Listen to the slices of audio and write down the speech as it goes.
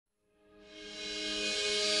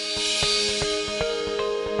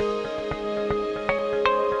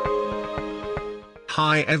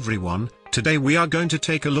Hi everyone, today we are going to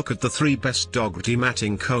take a look at the 3 best dog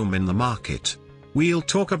dematting comb in the market. We'll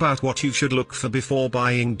talk about what you should look for before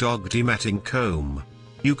buying dog dematting comb.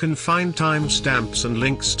 You can find timestamps and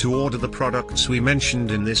links to order the products we mentioned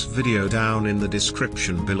in this video down in the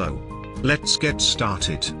description below. Let's get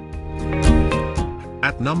started.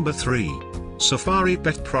 At number 3. Safari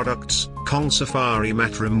Pet Products, Kong Safari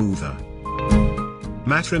Mat Remover.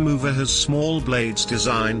 Mat remover has small blades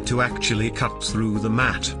designed to actually cut through the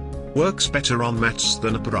mat. Works better on mats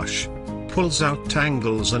than a brush. Pulls out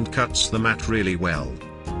tangles and cuts the mat really well.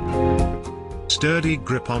 Sturdy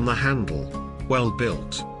grip on the handle. Well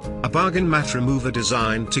built. A bargain mat remover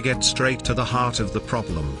designed to get straight to the heart of the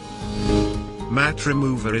problem. Mat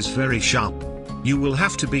remover is very sharp. You will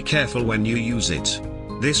have to be careful when you use it.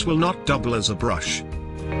 This will not double as a brush.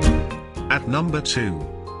 At number 2.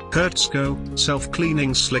 Hertzko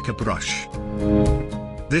Self-Cleaning Slicker Brush.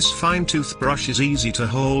 This fine toothbrush is easy to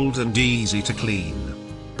hold and easy to clean.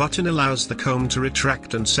 Button allows the comb to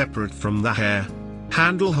retract and separate from the hair.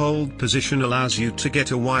 Handle hold position allows you to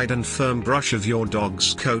get a wide and firm brush of your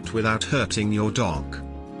dog's coat without hurting your dog.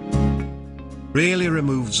 Really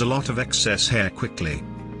removes a lot of excess hair quickly.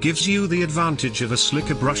 Gives you the advantage of a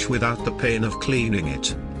slicker brush without the pain of cleaning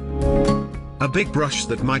it. A big brush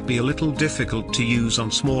that might be a little difficult to use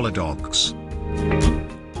on smaller dogs.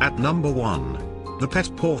 At number 1. The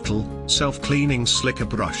Pet Portal Self-Cleaning Slicker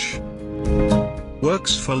Brush.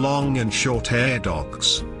 Works for long and short hair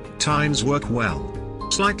dogs. Tines work well.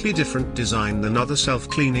 Slightly different design than other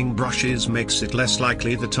self-cleaning brushes makes it less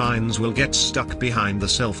likely the tines will get stuck behind the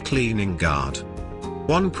self-cleaning guard.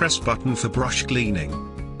 One press button for brush cleaning.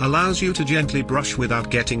 Allows you to gently brush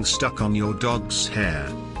without getting stuck on your dog's hair.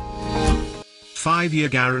 5-year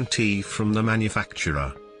guarantee from the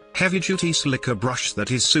manufacturer. Heavy-duty slicker brush that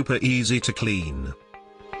is super easy to clean.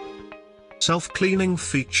 Self-cleaning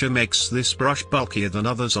feature makes this brush bulkier than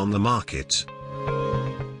others on the market.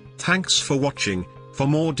 Thanks for watching. For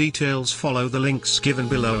more details follow the links given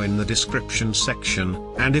below in the description section,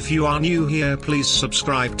 and if you are new here please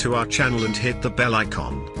subscribe to our channel and hit the bell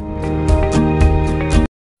icon.